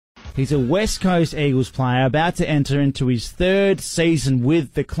He's a West Coast Eagles player about to enter into his third season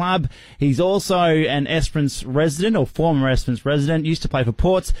with the club. He's also an Esperance resident, or former Esperance resident, used to play for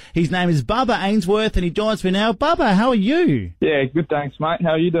Ports. His name is Bubba Ainsworth, and he joins me now. Bubba, how are you? Yeah, good, thanks, mate.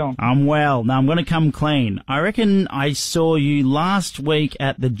 How are you doing? I'm well. Now, I'm going to come clean. I reckon I saw you last week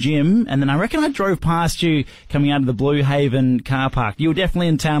at the gym, and then I reckon I drove past you coming out of the Blue Haven car park. You were definitely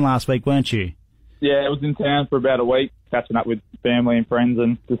in town last week, weren't you? Yeah, I was in town for about a week, catching up with family and friends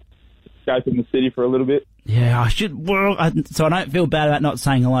and just escaping the city for a little bit. Yeah, I should. Well, so I don't feel bad about not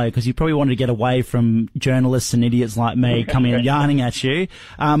saying hello, because you probably wanted to get away from journalists and idiots like me coming and yarning at you.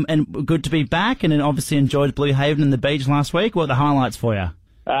 And good to be back, and then obviously enjoyed Blue Haven and the beach last week. What are the highlights for you?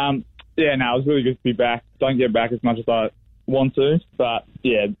 Yeah, no, it was really good to be back. Don't get back as much as I want to, but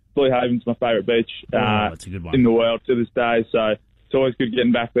yeah, Blue Haven's my favourite beach that's a good one. in the world to this day, so it's always good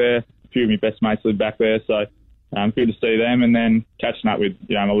getting back there. A few of my best mates live back there, so good to see them, and then catching up with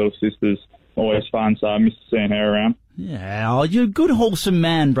my little sister's always fun, so I miss seeing her around. Yeah, oh, you're a good, wholesome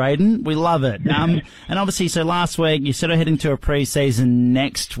man, Brayden. We love it. And obviously, so last week, you said heading to a pre-season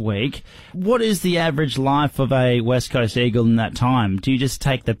next week. What is the average life of a West Coast Eagle in that time? Do you just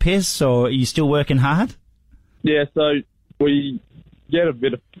take the piss, or are you still working hard? Yeah, so we get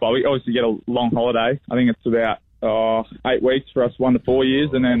we obviously get a long holiday. I think it's about 8 weeks for us, 1 to 4 years,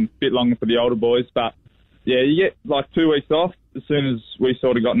 and then a bit longer for the older boys, but yeah, you get like 2 weeks off as soon as we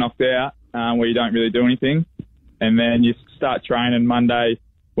sort of got knocked out, where you don't really do anything. And then you start training Monday,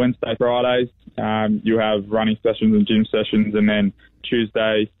 Wednesday, Fridays. You have running sessions and gym sessions. And then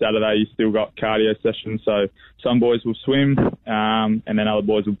Tuesday, Saturday, you still got cardio sessions. So some boys will swim, and then other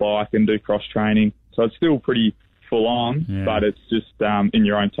boys will bike and do cross training. So it's still pretty full on, but it's just in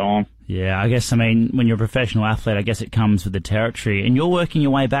your own time. Yeah, I guess, when you're a professional athlete, I guess it comes with the territory. And you're working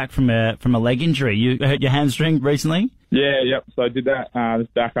your way back from a leg injury. You hurt your hamstring recently? Yeah, yep. So I did that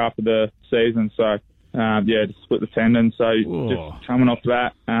back after the season. So, just split the tendon. So just coming off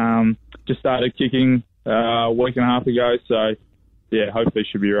that, just started kicking a week and a half ago. So, yeah, hopefully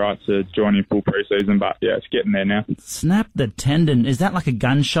should be right to join in full preseason. But, yeah, it's getting there now. Snap the tendon. Is that like a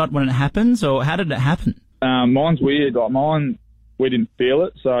gunshot when it happens, or how did it happen? Mine's weird. Like mine, we didn't feel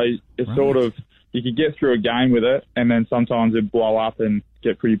it, so it's sort of, you could get through a game with it, and then sometimes it'd blow up and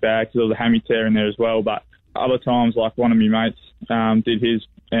get pretty bad because there was a hammy tear in there as well. But other times, like one of my mates did his,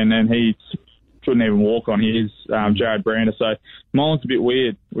 and then he couldn't even walk on his, Jared Brander. So mine's a bit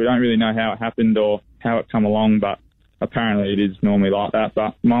weird. We don't really know how it happened or how it come along, but apparently it is normally like that,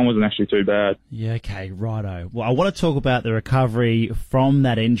 but mine wasn't actually too bad. Yeah, okay, righto. Well, I want to talk about the recovery from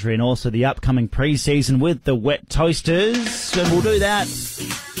that injury and also the upcoming pre-season with the Wet Toasters, and we'll do that,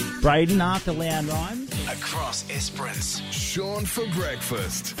 Brayden, after Leanne Rhymes. Across Esperance. Sean for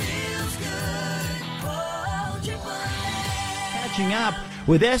breakfast. Catching up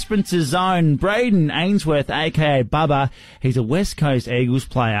with Esperance's own Brayden Ainsworth, a.k.a. Bubba. He's a West Coast Eagles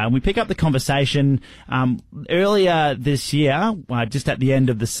player. And we pick up the conversation earlier this year, just at the end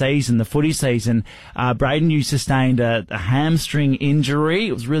of the season, the footy season. Brayden, you sustained a hamstring injury.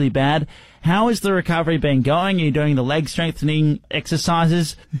 It was really bad. How has the recovery been going? Are you doing the leg strengthening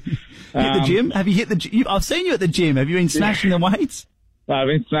exercises? Hit the gym? Have you hit the gym? I've seen you at the gym. Have you been smashing the weights? I've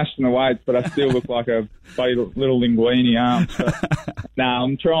been smashing the weights, but I still look like a little linguini arm. So,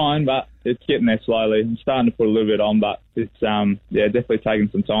 I'm trying, but it's getting there slowly. I'm starting to put a little bit on, but it's definitely taking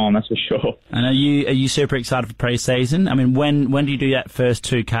some time, that's for sure. And are you super excited for pre-season? When do you do that first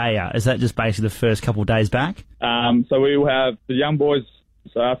 2K? Is that just basically the first couple of days back? So we will have the young boys,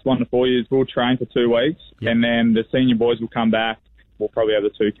 so that's 1 to 4 years, we'll train for 2 weeks, and then the senior boys will come back. We'll probably have the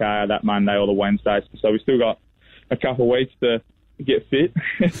 2K that Monday or the Wednesday. So we still got a couple of weeks to get fit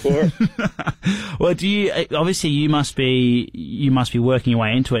for it. Well, obviously you must be working your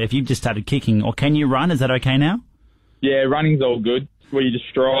way into it if you've just started kicking, or can you run? Is that okay now? Yeah, running's all good. Where you're just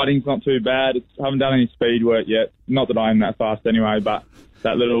striding's not too bad. I haven't done any speed work yet. Not that I'm that fast anyway, but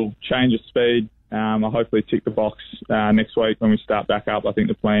that little change of speed, I'll hopefully tick the box next week when we start back up. I think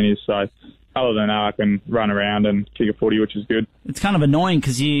the plan is so. Other than that, I can run around and kick a footy, which is good. It's kind of annoying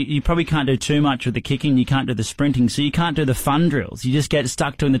because you probably can't do too much with the kicking. You can't do the sprinting, so you can't do the fun drills. You just get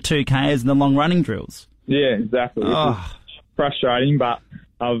stuck doing the 2Ks and the long running drills. Yeah, exactly. It's frustrating, but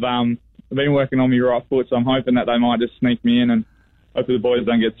I've been working on my right foot, so I'm hoping that they might just sneak me in and hopefully the boys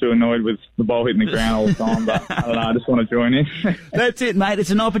don't get too annoyed with the ball hitting the ground all the time. But I don't know, I just want to join in. That's it, mate.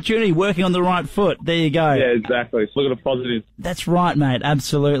 It's an opportunity, working on the right foot. There you go. Yeah, exactly. Look at the positives. That's right, mate.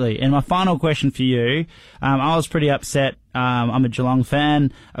 Absolutely. And my final question for you, I was pretty upset. I'm a Geelong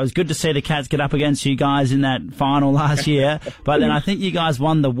fan. It was good to see the Cats get up against you guys in that final last year. But then I think you guys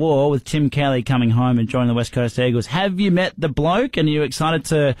won the war with Tim Kelly coming home and joining the West Coast Eagles. Have you met the bloke, and are you excited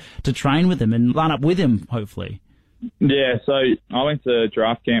to train with him and line up with him, hopefully? Yeah, so I went to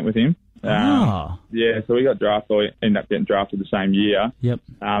draft camp with him. Yeah, so we got drafted. We ended up getting drafted the same year. Yep.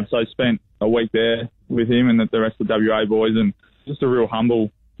 So I spent a week there with him and the rest of the WA boys, and just a real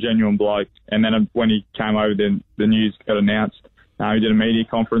humble, genuine bloke. And then when he came over, then the news got announced. He did a media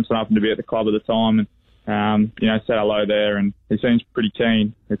conference, and I happened to be at the club at the time, and said hello there. And he seems pretty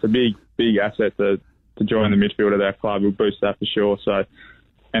keen. It's a big asset to join the midfield of our club. We'll boost that for sure. So,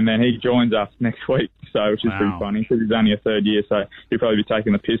 and then he joins us next week, which is pretty funny because he's only a third year, so he'll probably be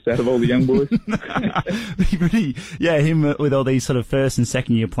taking the piss out of all the young boys. Him with all these sort of first and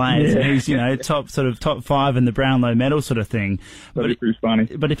second year players, and he's top 5 in the Brownlow medal sort of thing. That'd be pretty funny.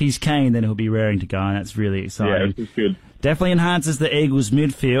 But if he's keen, then he'll be raring to go, and that's really exciting. Yeah, which is good. Definitely enhances the Eagles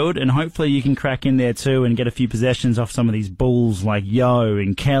midfield, and hopefully you can crack in there too and get a few possessions off some of these bulls like Yo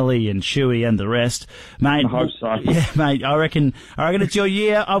and Kelly and Shuey and the rest. Mate, I hope so. Yeah, mate, I reckon it's your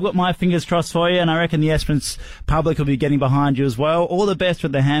year. I've got my fingers crossed for you, and I reckon the Esperance public will be getting behind you as well. All the best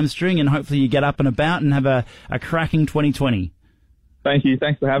with the hamstring, and hopefully you get up and about and have a cracking 2020. Thank you.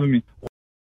 Thanks for having me.